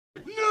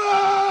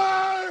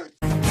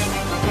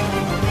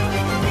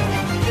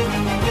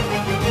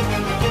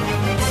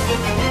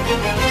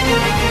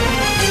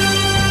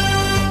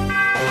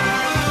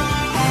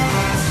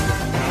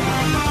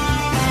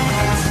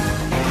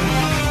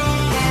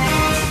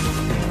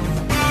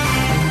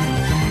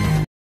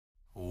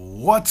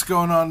What's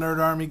going on, Nerd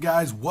Army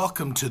guys?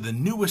 Welcome to the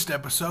newest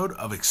episode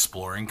of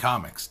Exploring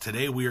Comics.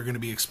 Today we are going to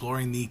be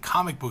exploring the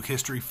comic book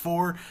history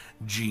for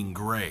Jean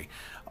Grey,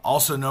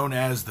 also known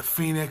as the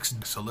Phoenix.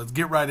 So let's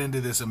get right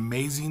into this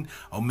amazing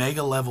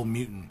Omega level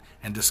mutant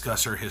and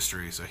discuss her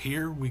history. So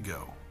here we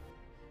go.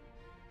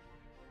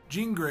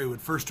 Jean Grey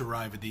would first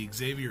arrive at the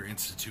Xavier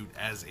Institute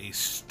as a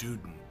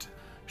student.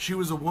 She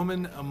was a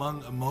woman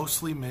among a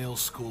mostly male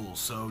school,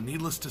 so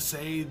needless to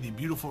say, the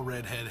beautiful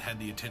redhead had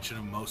the attention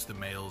of most of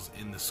the males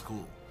in the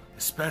school,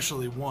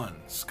 especially one,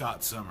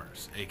 Scott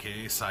Summers,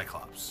 aka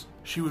Cyclops.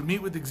 She would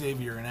meet with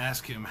Xavier and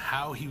ask him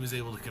how he was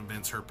able to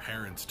convince her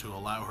parents to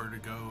allow her to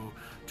go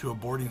to a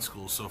boarding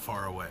school so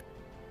far away.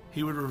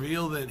 He would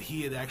reveal that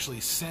he had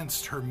actually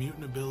sensed her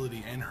mutant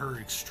ability and her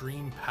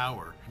extreme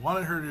power,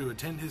 wanted her to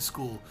attend his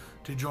school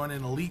to join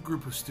an elite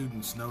group of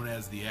students known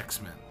as the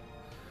X-Men.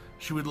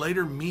 She would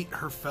later meet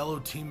her fellow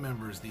team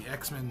members, the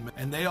X-Men,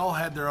 and they all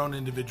had their own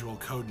individual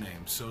code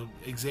names, so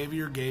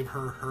Xavier gave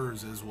her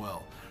hers as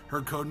well.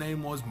 Her code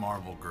name was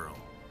Marvel Girl.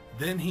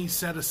 Then he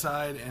set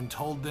aside and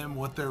told them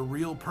what their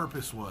real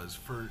purpose was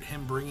for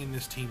him bringing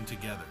this team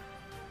together.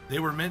 They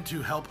were meant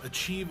to help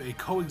achieve a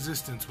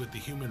coexistence with the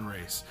human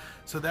race,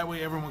 so that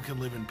way everyone can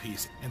live in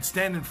peace and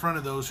stand in front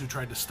of those who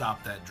tried to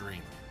stop that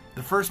dream.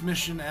 The first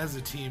mission as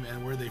a team,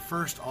 and where they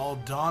first all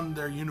donned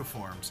their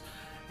uniforms,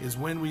 is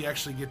when we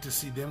actually get to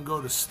see them go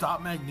to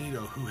stop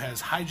Magneto, who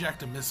has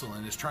hijacked a missile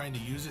and is trying to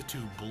use it to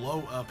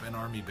blow up an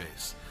army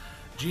base.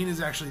 Jean is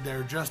actually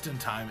there just in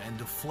time and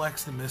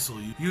deflects the missile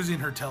using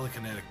her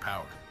telekinetic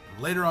power.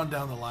 Later on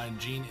down the line,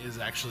 Jean is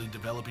actually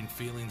developing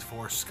feelings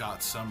for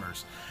Scott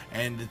Summers,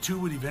 and the two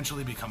would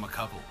eventually become a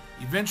couple.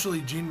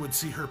 Eventually, Jean would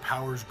see her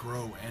powers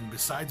grow, and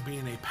besides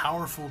being a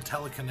powerful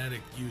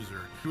telekinetic user,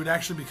 she would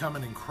actually become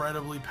an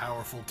incredibly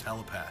powerful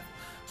telepath,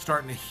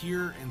 starting to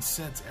hear and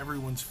sense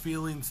everyone's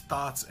feelings,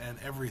 thoughts, and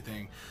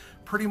everything,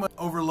 pretty much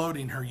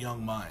overloading her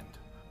young mind.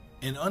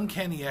 In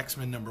Uncanny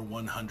X-Men number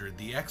 100,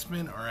 the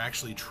X-Men are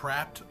actually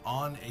trapped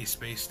on a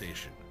space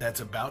station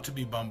that's about to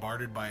be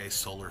bombarded by a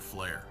solar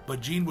flare.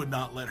 But Jean would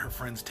not let her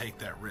friends take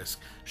that risk.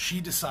 She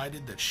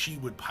decided that she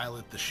would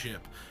pilot the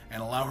ship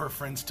and allow her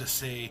friends to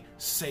stay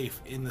safe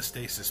in the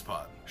stasis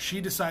pod. She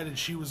decided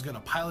she was going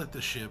to pilot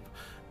the ship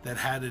that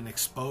had an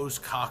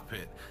exposed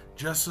cockpit,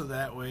 just so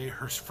that way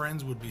her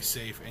friends would be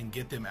safe and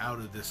get them out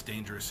of this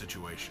dangerous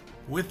situation.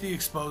 With the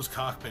exposed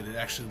cockpit, it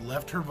actually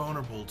left her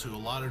vulnerable to a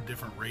lot of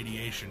different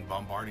radiation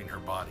bombarding her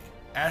body.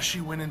 As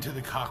she went into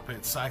the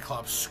cockpit,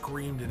 Cyclops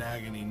screamed in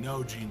agony,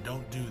 "No, Jean,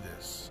 don't do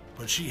this."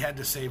 But she had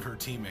to save her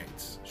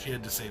teammates. She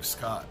had to save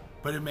Scott.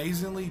 But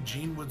amazingly,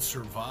 Jean would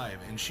survive,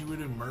 and she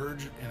would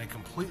emerge in a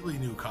completely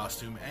new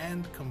costume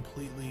and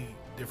completely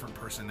different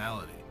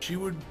personality. She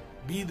would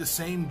be the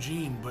same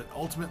Jean, but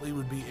ultimately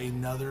would be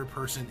another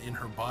person in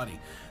her body.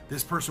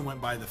 This person went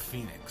by the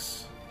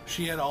Phoenix.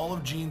 She had all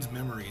of Jean's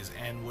memories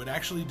and would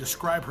actually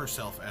describe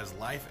herself as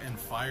life and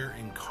fire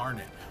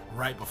incarnate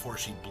right before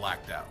she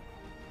blacked out.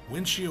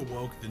 When she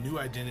awoke, the new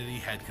identity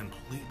had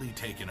completely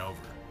taken over.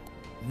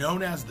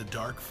 Known as the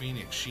Dark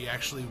Phoenix, she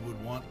actually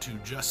would want to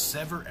just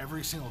sever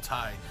every single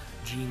tie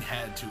Jean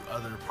had to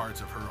other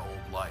parts of her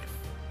old life.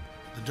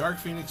 The Dark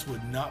Phoenix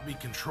would not be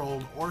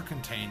controlled or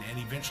contained and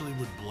eventually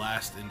would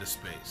blast into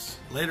space.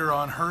 Later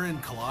on, her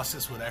and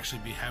Colossus would actually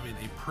be having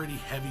a pretty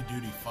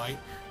heavy-duty fight,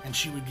 and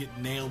she would get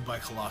nailed by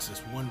Colossus,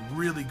 one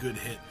really good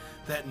hit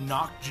that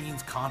knocked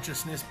Jean's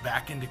consciousness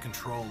back into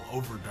control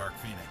over Dark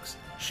Phoenix.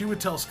 She would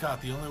tell Scott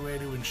the only way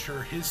to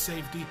ensure his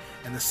safety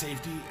and the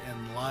safety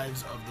and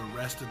lives of the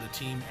rest of the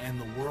team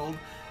and the world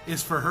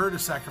is for her to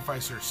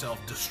sacrifice herself,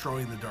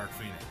 destroying the Dark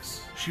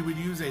Phoenix. She would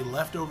use a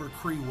leftover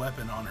Kree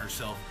weapon on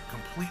herself,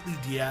 completely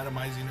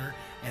deatomizing her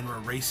and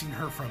erasing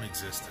her from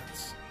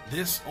existence.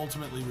 This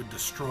ultimately would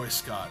destroy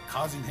Scott,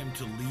 causing him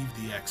to leave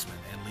the X-Men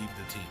and leave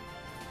the team.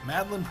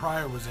 Madelyne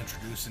Pryor was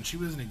introduced, and she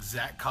was an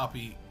exact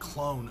copy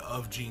clone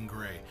of Jean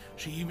Grey.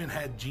 She even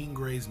had Jean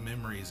Grey's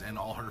memories and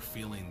all her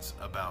feelings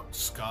about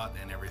Scott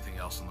and everything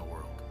else in the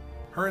world.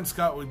 Her and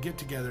Scott would get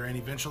together and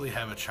eventually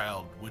have a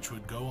child, which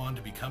would go on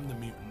to become the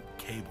mutant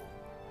Cable.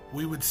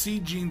 We would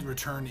see Jean's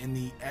return in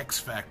the X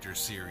Factor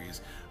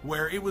series,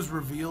 where it was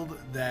revealed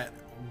that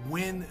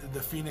when the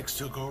Phoenix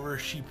took over,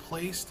 she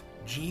placed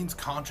Jean's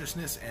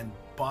consciousness and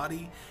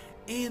body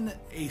in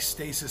a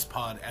stasis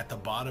pod at the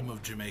bottom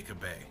of Jamaica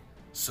Bay.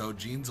 So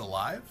Jean's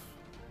alive?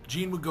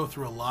 Jean would go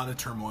through a lot of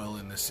turmoil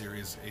in this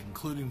series,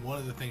 including one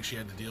of the things she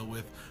had to deal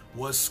with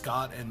was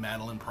Scott and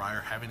Madelyne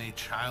Pryor having a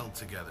child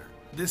together.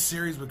 This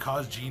series would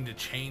cause Jean to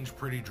change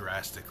pretty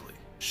drastically.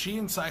 She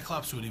and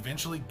Cyclops would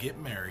eventually get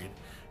married,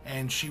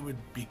 and she would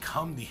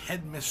become the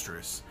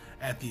headmistress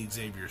at the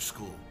Xavier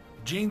School.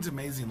 Jean's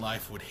amazing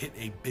life would hit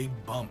a big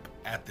bump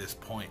at this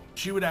point.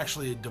 She would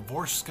actually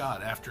divorce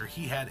Scott after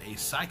he had a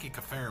psychic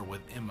affair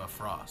with Emma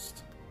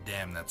Frost.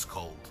 Damn, that's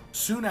cold.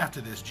 Soon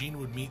after this, Jean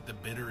would meet the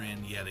bitter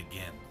end yet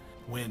again,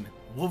 when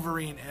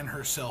Wolverine and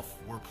herself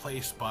were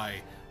placed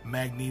by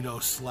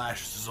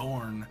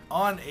Magneto/Zorn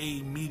on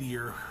a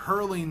meteor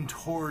hurling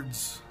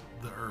towards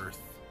the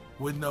Earth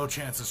with no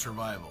chance of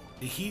survival.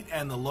 The heat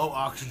and the low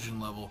oxygen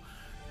level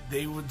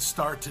they would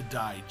start to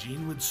die.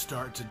 Jean would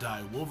start to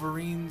die.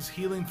 Wolverine's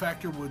healing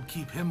factor would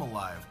keep him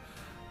alive.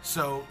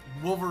 So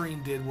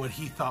Wolverine did what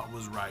he thought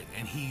was right,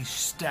 and he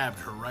stabbed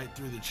her right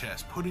through the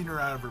chest, putting her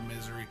out of her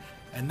misery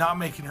and not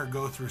making her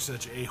go through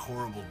such a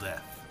horrible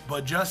death.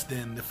 But just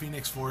then, the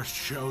Phoenix Force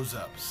shows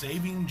up,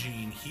 saving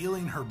Jean,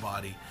 healing her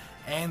body,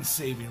 and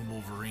saving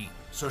Wolverine.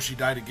 So she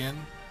died again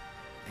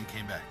and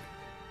came back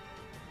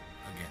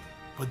again.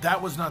 But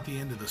that was not the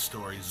end of the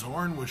story.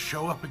 Zorn would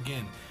show up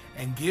again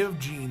and give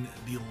Jean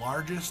the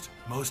largest,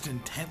 most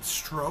intense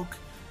stroke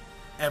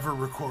ever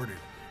recorded,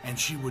 and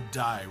she would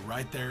die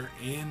right there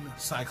in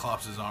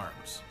Cyclops'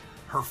 arms.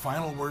 Her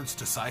final words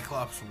to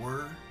Cyclops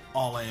were,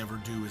 "All I ever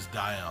do is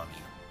die on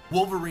you."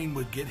 Wolverine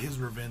would get his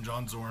revenge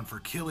on Zorn for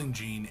killing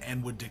Jean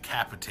and would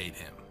decapitate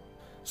him.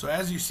 So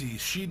as you see,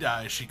 she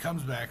dies, she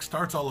comes back,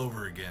 starts all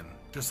over again,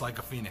 just like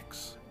a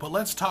phoenix. But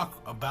let's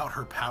talk about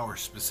her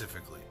powers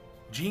specifically.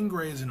 Jean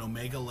Grey is an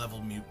Omega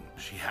level mutant.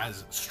 She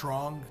has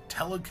strong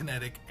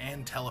telekinetic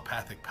and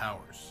telepathic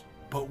powers.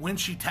 But when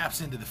she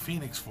taps into the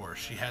Phoenix Force,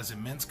 she has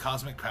immense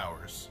cosmic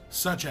powers,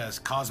 such as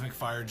cosmic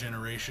fire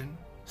generation,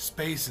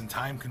 space and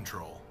time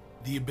control,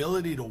 the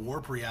ability to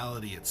warp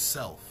reality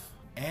itself,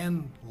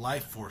 and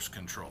life force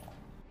control.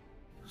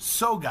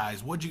 So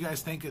guys, what'd you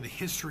guys think of the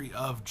history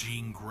of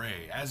Jean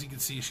Grey? As you can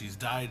see, she's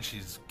died,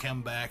 she's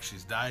come back,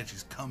 she's died,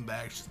 she's come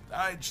back, she's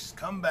died, she's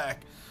come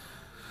back.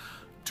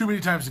 Too many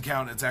times to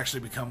count. It's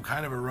actually become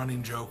kind of a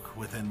running joke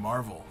within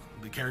Marvel.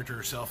 The character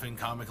herself in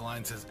Comic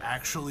Lines has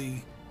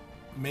actually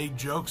made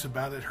jokes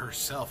about it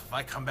herself. If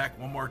I come back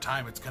one more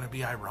time, it's going to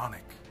be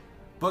ironic.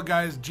 But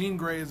guys, Jean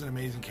Grey is an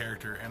amazing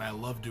character, and I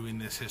love doing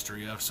this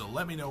history of, so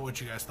let me know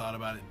what you guys thought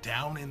about it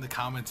down in the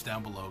comments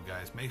down below,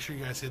 guys. Make sure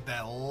you guys hit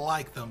that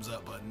like thumbs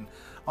up button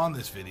on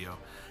this video,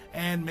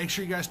 and make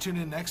sure you guys tune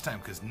in next time,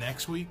 because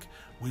next week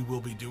we will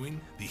be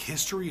doing the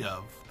history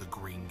of the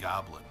Green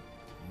Goblin,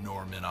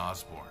 Norman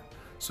Osborn.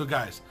 So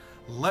guys,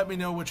 let me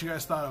know what you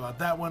guys thought about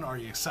that one. Are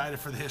you excited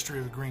for the history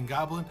of the Green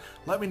Goblin?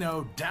 Let me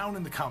know down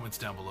in the comments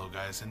down below,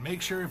 guys, and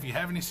make sure if you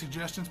have any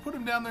suggestions, put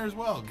them down there as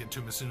well. I'll get to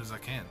them as soon as I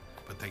can.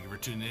 But thank you for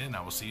tuning in.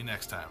 I will see you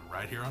next time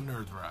right here on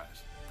Nerds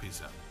Rise.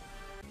 Peace out.